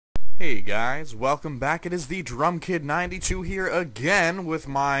Hey guys, welcome back. It is the Drum Kid 92 here again with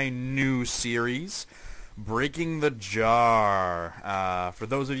my new series, Breaking the Jar. For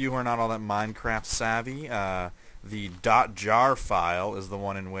those of you who are not all that Minecraft savvy, the .jar file is the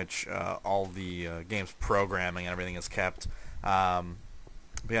one in which all the game's programming and everything is kept. But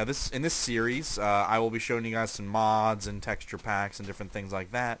yeah, in this series, I will be showing you guys some mods and texture packs and different things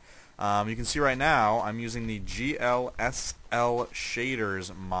like that. You can see right now I'm using the GLSL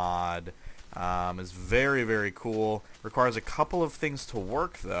shaders mod. It's very, very cool. Requires a couple of things to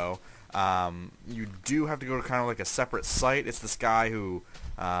work though. You do have to go to kind of like a separate site. It's this guy who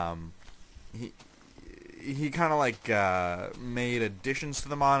he kind of like made additions to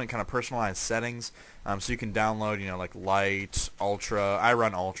the mod and kind of personalized settings. So you can download, like light, ultra. I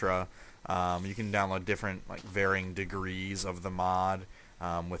run ultra. You can download different like varying degrees of the mod.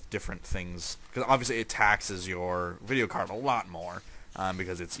 With different things, because obviously it taxes your video card a lot more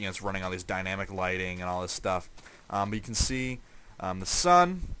because it's running all these dynamic lighting and all this stuff. But you can see the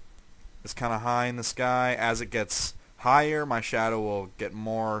sun is kind of high in the sky. As it gets higher, my shadow will get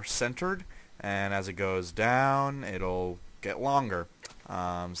more centered, and as it goes down, it'll get longer.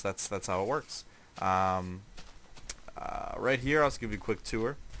 So that's how it works. Right here, I'll just give you a quick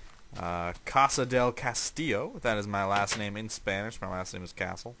tour. Casa del Castillo, that is my last name in Spanish. My last name is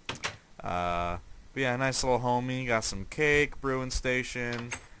Castle. But yeah, nice little homie. Got some cake, brewing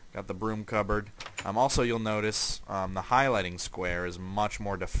station, got the broom cupboard. Also, you'll notice the highlighting square is much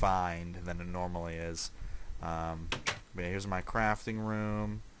more defined than it normally is. But yeah, here's my crafting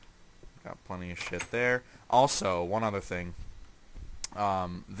room. Got plenty of shit there. Also, one other thing.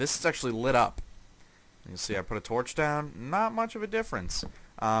 This is actually lit up. You see I put a torch down. Not much of a difference.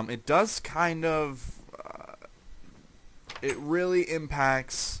 It does kind of, it really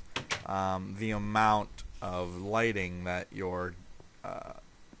impacts the amount of lighting that your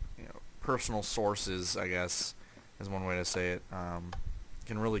personal sources, I guess, is one way to say it,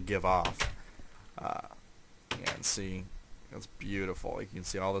 can really give off. And see, it's beautiful. You can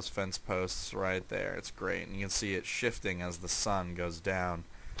see all those fence posts right there. It's great, and you can see it shifting as the sun goes down.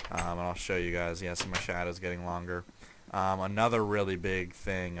 And I'll show you guys. Yeah, see my shadow's getting longer. Another really big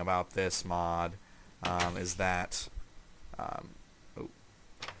thing about this mod is that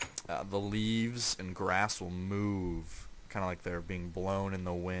the leaves and grass will move, kind of like they're being blown in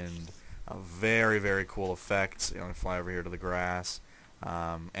the wind. A very, very cool effect. I fly over here to the grass,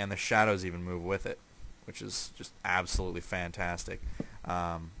 and the shadows even move with it, which is just absolutely fantastic.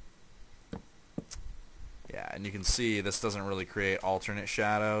 Yeah, and you can see this doesn't really create alternate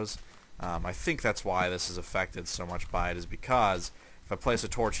shadows. I think that's why this is affected so much by it, is because if I place a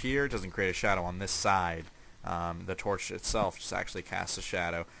torch here, it doesn't create a shadow on this side. The torch itself just actually casts a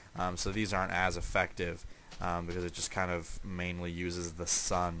shadow. So these aren't as effective because it just kind of mainly uses the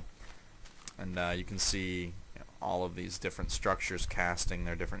sun. And you can see all of these different structures casting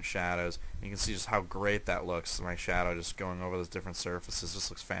their different shadows. And you can see just how great that looks. My shadow just going over those different surfaces just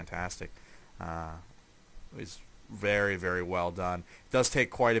looks fantastic. It's very, very well done. It does take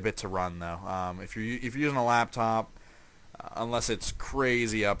quite a bit to run though. If you're using a laptop, unless it's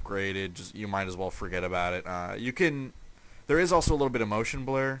crazy upgraded, you might as well forget about it. There is also a little bit of motion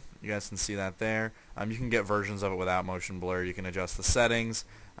blur. You guys can see that there. You can get versions of it without motion blur. You can adjust the settings.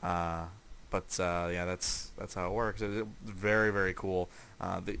 Yeah, that's how it works. It's very, very cool.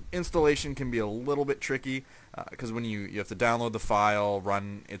 The installation can be a little bit tricky because when you have to download the file,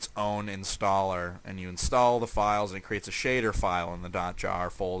 run its own installer, and you install the files, and it creates a shader file in the .jar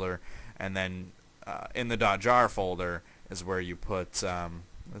folder, and then in the .jar folder is where you put. This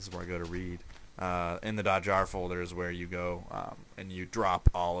is where I go to read. In the .jar folder is where you go and you drop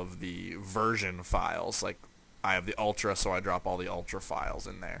all of the version files. Like I have the Ultra, so I drop all the Ultra files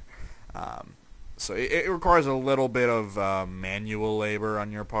in there. So it requires a little bit of manual labor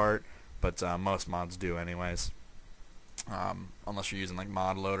on your part, but most mods do anyways, unless you're using like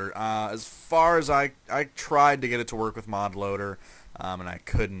mod loader. As far as I tried to get it to work with mod loader, and I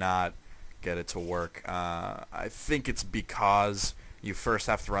could not get it to work. I think it's because you first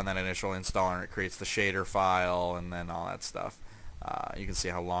have to run that initial installer, and it creates the shader file and then all that stuff. You can see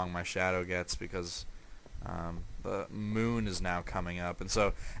how long my shadow gets because the moon is now coming up, and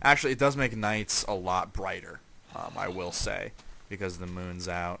so actually it does make nights a lot brighter, I will say, because the moon's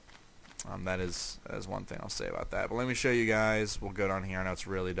out. That is one thing I'll say about that. But let me show you guys. We'll go down here. I know it's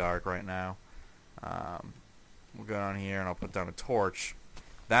really dark right now. We'll go down here and I'll put down a torch.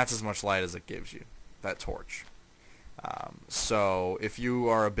 That's as much light as it gives you, that torch. So if you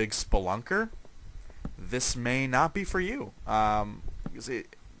are a big spelunker, this may not be for you, because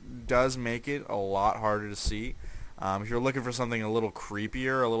it does make it a lot harder to see. If you're looking for something a little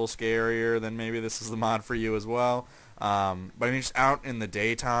creepier, a little scarier, then maybe this is the mod for you as well. But I mean, just out in the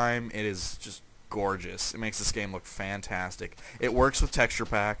daytime, it is just gorgeous. It makes this game look fantastic. It works with texture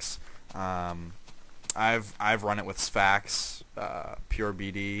packs. I've run it with Sphax, Pure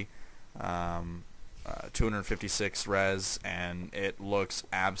BD, 256 res, and it looks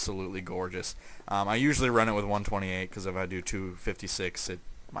absolutely gorgeous. I usually run it with 128 because if I do 256,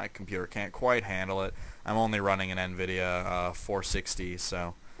 my computer can't quite handle it. I'm only running an NVIDIA 460,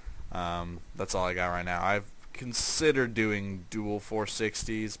 so that's all I got right now. I've considered doing dual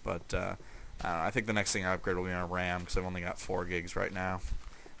 460s, but I don't know, I think the next thing I upgrade will be on RAM because I've only got 4 gigs right now.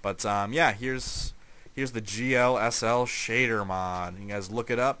 But yeah, here's the GLSL shader mod. You guys look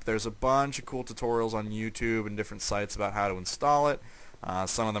it up. There's a bunch of cool tutorials on YouTube and different sites about how to install it.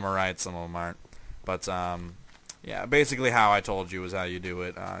 Some of them are right, some of them aren't. But yeah, basically how I told you is how you do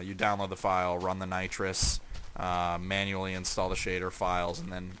it. You download the file, run the nitrous, manually install the shader files,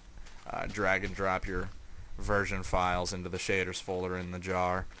 and then drag and drop your version files into the shaders folder in the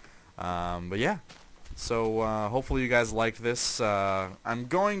jar. But yeah. So hopefully you guys liked this. I'm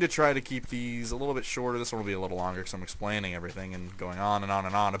going to try to keep these a little bit shorter. This one will be a little longer because I'm explaining everything and going on and on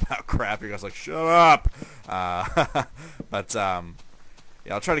and on about crap. You guys are like, shut up! But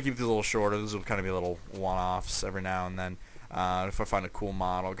yeah, I'll try to keep these a little shorter. These will kind of be little one-offs every now and then. If I find a cool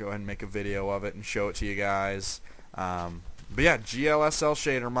mod, I'll go ahead and make a video of it and show it to you guys. But yeah, GLSL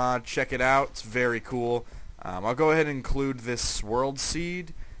shader mod. Check it out. It's very cool. I'll go ahead and include this world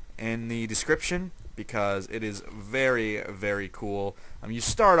seed in the description, because it is very, very cool. You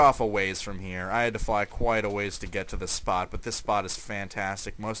start off a ways from here. I had to fly quite a ways to get to this spot, but this spot is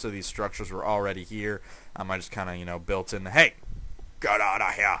fantastic. Most of these structures were already here. I just kind of, you know, built in the, hey, get out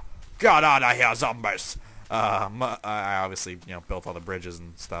of here! Get out of here, zombies! I obviously, you know, built all the bridges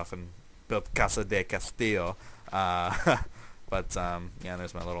and stuff, and built Casa de Castillo. But, yeah,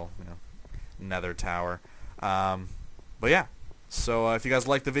 there's my little, you know, nether tower. But yeah. So if you guys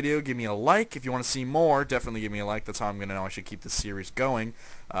like the video, give me a like. If you want to see more, definitely give me a like. That's how I'm going to know I should keep this series going.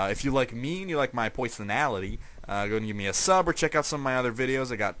 If you like me and you like my personality, go ahead and give me a sub or check out some of my other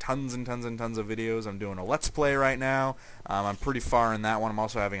videos. I got tons and tons and tons of videos. I'm doing a Let's Play right now. I'm pretty far in that one. I'm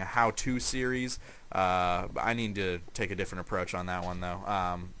also having a how-to series. I need to take a different approach on that one,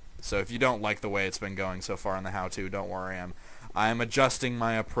 though. So if you don't like the way it's been going so far in the how-to, don't worry. I'm adjusting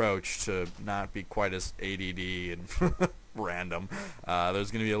my approach to not be quite as ADD and random.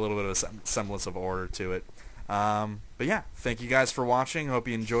 There's going to be a little bit of a semblance of order to it. But yeah, thank you guys for watching. Hope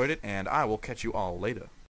you enjoyed it, and I will catch you all later.